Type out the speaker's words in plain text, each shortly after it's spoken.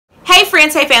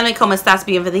friends, hey family, como estas,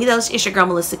 bienvenidos? It's your girl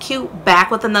MelissaQ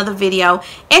back with another video.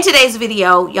 In today's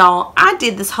video, y'all, I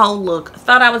did this whole look.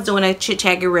 Thought I was doing a chit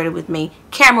chat, get ready with me.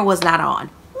 Camera was not on.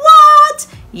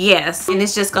 What? Yes, and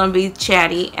it's just gonna be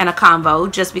chatty and a convo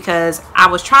just because I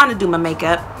was trying to do my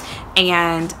makeup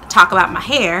and talk about my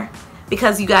hair,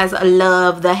 because you guys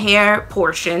love the hair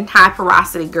portion. High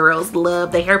porosity girls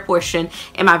love the hair portion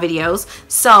in my videos.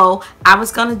 So I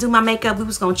was gonna do my makeup, we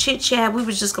was gonna chit chat, we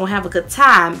was just gonna have a good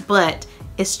time, but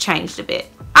it's changed a bit.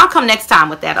 I'll come next time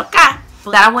with that, okay?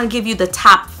 But I want to give you the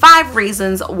top 5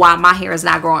 reasons why my hair is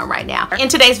not growing right now. In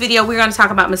today's video, we're going to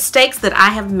talk about mistakes that I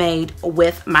have made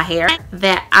with my hair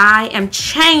that I am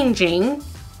changing.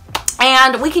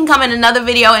 And we can come in another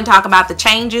video and talk about the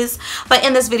changes. But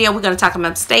in this video, we're going to talk about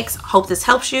mistakes. Hope this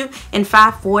helps you. In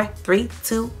 5, 4, 3,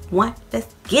 2, 1,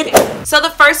 let's get it. So the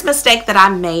first mistake that I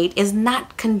made is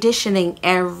not conditioning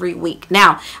every week.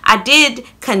 Now, I did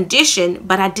condition,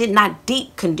 but I did not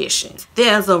deep condition.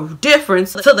 There's a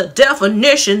difference to the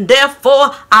definition.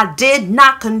 Therefore, I did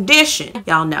not condition.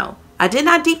 Y'all know. I did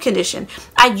not deep condition.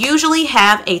 I usually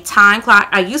have a time clock.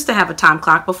 I used to have a time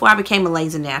clock before I became a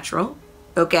lazy natural.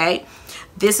 Okay,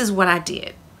 this is what I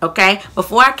did. Okay,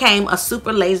 before I became a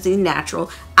super lazy natural,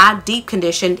 I deep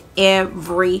conditioned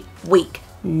every week,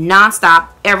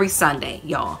 non-stop, every Sunday,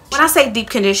 y'all. When I say deep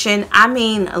condition, I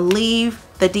mean leave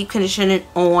the deep conditioning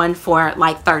on for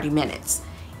like 30 minutes.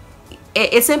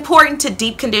 It's important to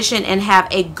deep condition and have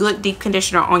a good deep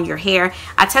conditioner on your hair.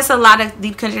 I tested a lot of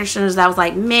deep conditioners that I was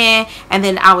like, meh, and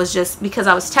then I was just, because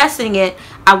I was testing it,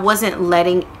 I wasn't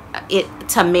letting it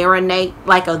to marinate,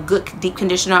 like a good deep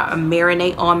conditioner or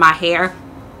marinate on my hair.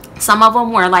 Some of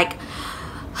them were like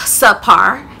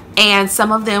subpar and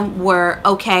some of them were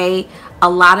okay. A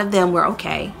lot of them were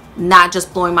okay, not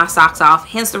just blowing my socks off.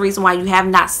 Hence the reason why you have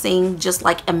not seen just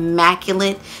like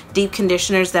immaculate deep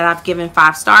conditioners that I've given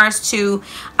 5 stars to.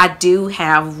 I do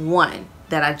have one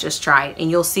that I just tried and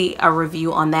you'll see a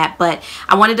review on that, but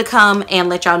I wanted to come and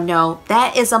let y'all know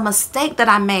that is a mistake that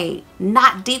I made,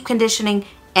 not deep conditioning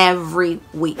every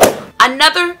week.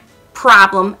 Another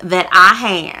problem that I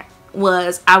had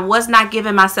was I was not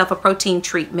giving myself a protein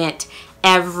treatment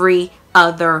every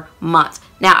other month.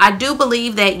 Now, I do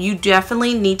believe that you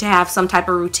definitely need to have some type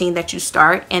of routine that you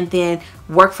start and then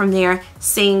work from there,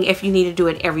 seeing if you need to do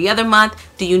it every other month.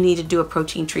 Do you need to do a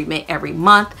protein treatment every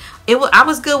month? I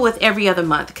was good with every other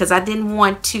month because I didn't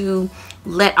want to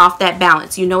let off that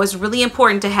balance. You know, it's really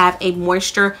important to have a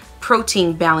moisture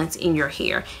protein balance in your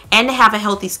hair and to have a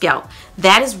healthy scalp.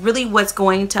 That is really what's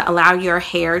going to allow your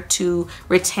hair to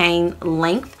retain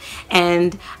length.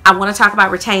 And I want to talk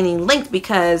about retaining length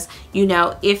because, you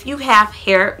know, if you have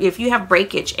hair, if you have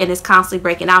breakage and it's constantly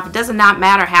breaking off, it does not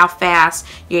matter how fast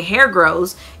your hair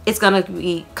grows, it's going to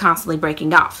be constantly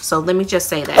breaking off. So let me just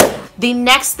say that. The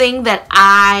next thing that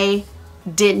I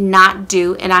did not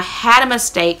do, and I had a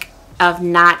mistake of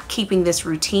not keeping this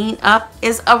routine up,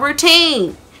 is a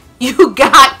routine. You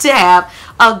got to have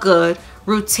a good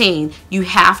routine. You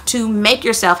have to make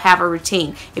yourself have a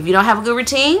routine. If you don't have a good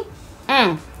routine,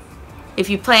 if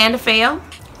you plan to fail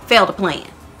to plan.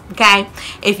 Okay?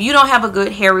 If you don't have a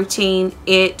good hair routine,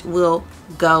 it will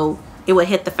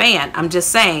hit the fan. I'm just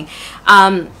saying.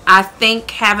 I think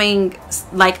having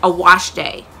like a wash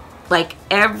day, like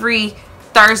every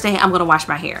Thursday, I'm going to wash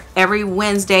my hair. Every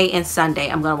Wednesday and Sunday,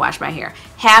 I'm going to wash my hair.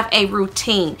 Have a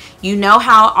routine. You know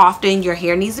how often your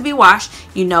hair needs to be washed.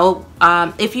 You know,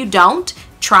 if you don't,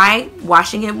 try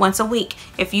washing it once a week.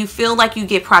 If you feel like you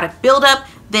get product buildup,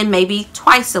 then maybe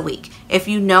twice a week. If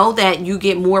you know that you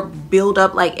get more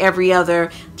buildup like every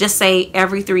other, just say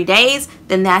every 3 days,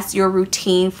 then that's your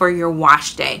routine for your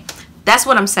wash day. That's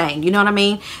what I'm saying. You know what I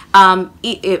mean?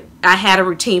 I had a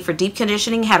routine for deep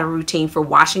conditioning, had a routine for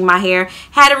washing my hair,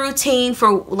 had a routine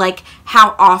for like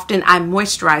how often I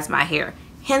moisturize my hair.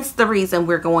 Hence the reason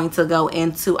we're going to go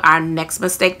into our next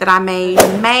mistake that I made.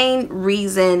 The main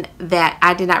reason that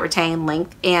I did not retain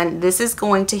length, and this is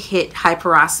going to hit high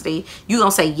porosity. You're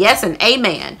going to say yes and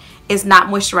amen. Is not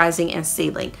moisturizing and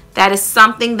sealing. That is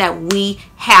something that we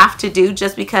have to do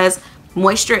just because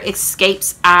moisture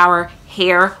escapes our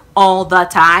hair all the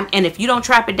time, and if you don't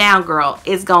trap it down, girl,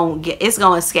 it's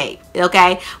gonna escape.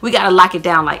 Okay, we gotta lock it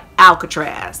down like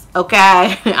Alcatraz.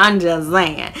 Okay, I'm just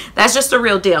saying, that's just the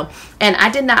real deal. And I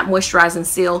did not moisturize and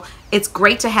seal. It's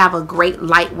great to have a great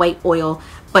lightweight oil,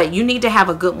 but you need to have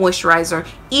a good moisturizer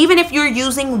even if you're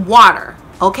using water.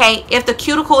 Okay, if the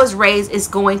cuticle is raised, it's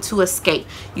going to escape.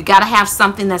 You got to have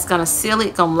something that's going to seal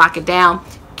it, going to lock it down.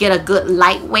 Get a good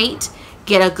lightweight,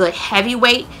 get a good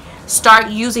heavyweight. Start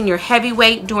using your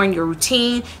heavyweight during your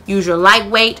routine. Use your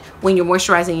lightweight when you're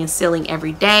moisturizing and sealing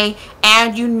every day.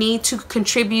 And you need to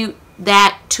contribute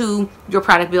that to your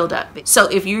product buildup. So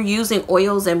if you're using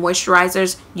oils and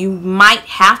moisturizers, you might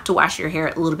have to wash your hair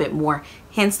a little bit more.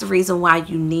 Hence the reason why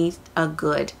you need a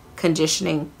good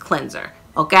conditioning cleanser.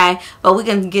 Okay, but we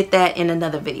can get that in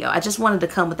another video. I just wanted to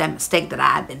come with that mistake that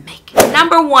I've been making.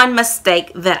 Number one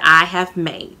mistake that I have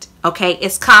made, okay,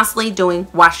 is constantly doing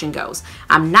wash and goes.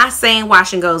 I'm not saying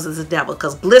wash and goes is the devil,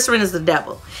 because glycerin is the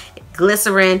devil.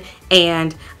 Glycerin,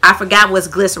 and I forgot what's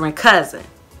glycerin cousin.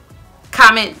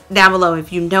 Comment down below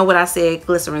if you know what I said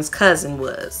glycerin's cousin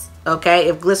was. Okay,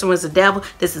 if glycerin was the devil,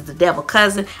 this is the devil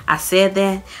cousin. I said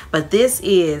that, but this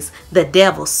is the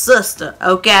devil's sister.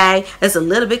 Okay, it's a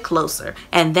little bit closer,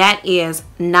 and that is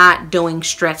not doing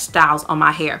stretch styles on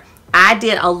my hair. I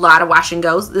did a lot of wash and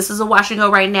goes. This is a wash and go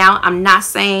right now. I'm not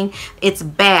saying it's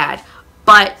bad,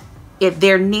 but if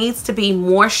there needs to be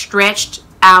more stretched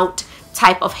out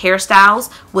type of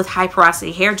hairstyles with high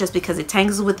porosity hair, just because it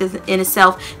tangles within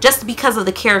itself, just because of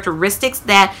the characteristics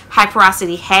that high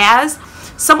porosity has.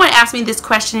 Someone asked me this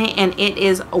question, and it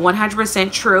is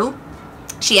 100% true.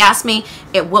 She asked me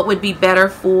what would be better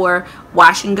for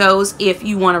wash and goes if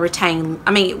you want to retain,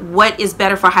 what is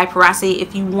better for high porosity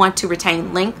if you want to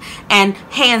retain length. And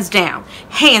hands down,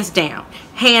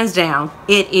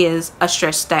 it is a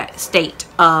stress state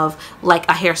of like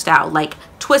a hairstyle, like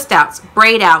twist outs,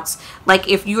 braid outs. Like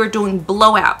if you're doing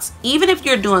blowouts, even if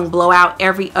you're doing blowout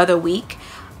every other week,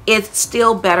 it's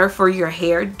still better for your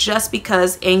hair, just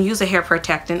because, and use a hair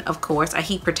protectant, of course, a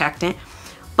heat protectant,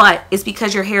 but it's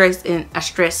because your hair is in a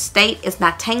stressed state. It's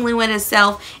not tangling with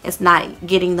itself. It's not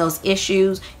getting those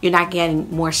issues. You're not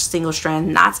getting more single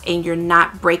strand knots, and you're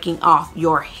not breaking off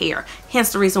your hair.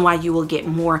 Hence the reason why you will get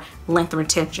more length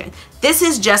retention. This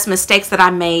is just mistakes that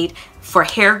I made for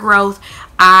hair growth.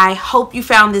 I hope you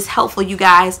found this helpful, you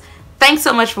guys. Thanks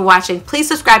so much for watching. Please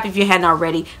subscribe if you hadn't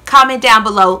already. Comment down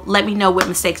below. Let me know what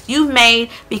mistakes you've made,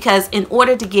 because in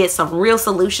order to get some real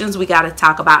solutions, we got to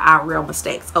talk about our real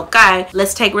mistakes. Okay?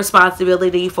 Let's take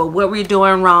responsibility for what we're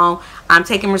doing wrong. I'm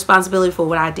taking responsibility for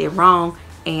what I did wrong,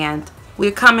 and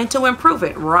we're coming to improve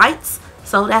it, right?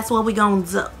 So that's what we're going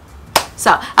to do.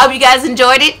 So, I hope you guys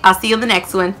enjoyed it. I'll see you in the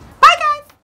next one.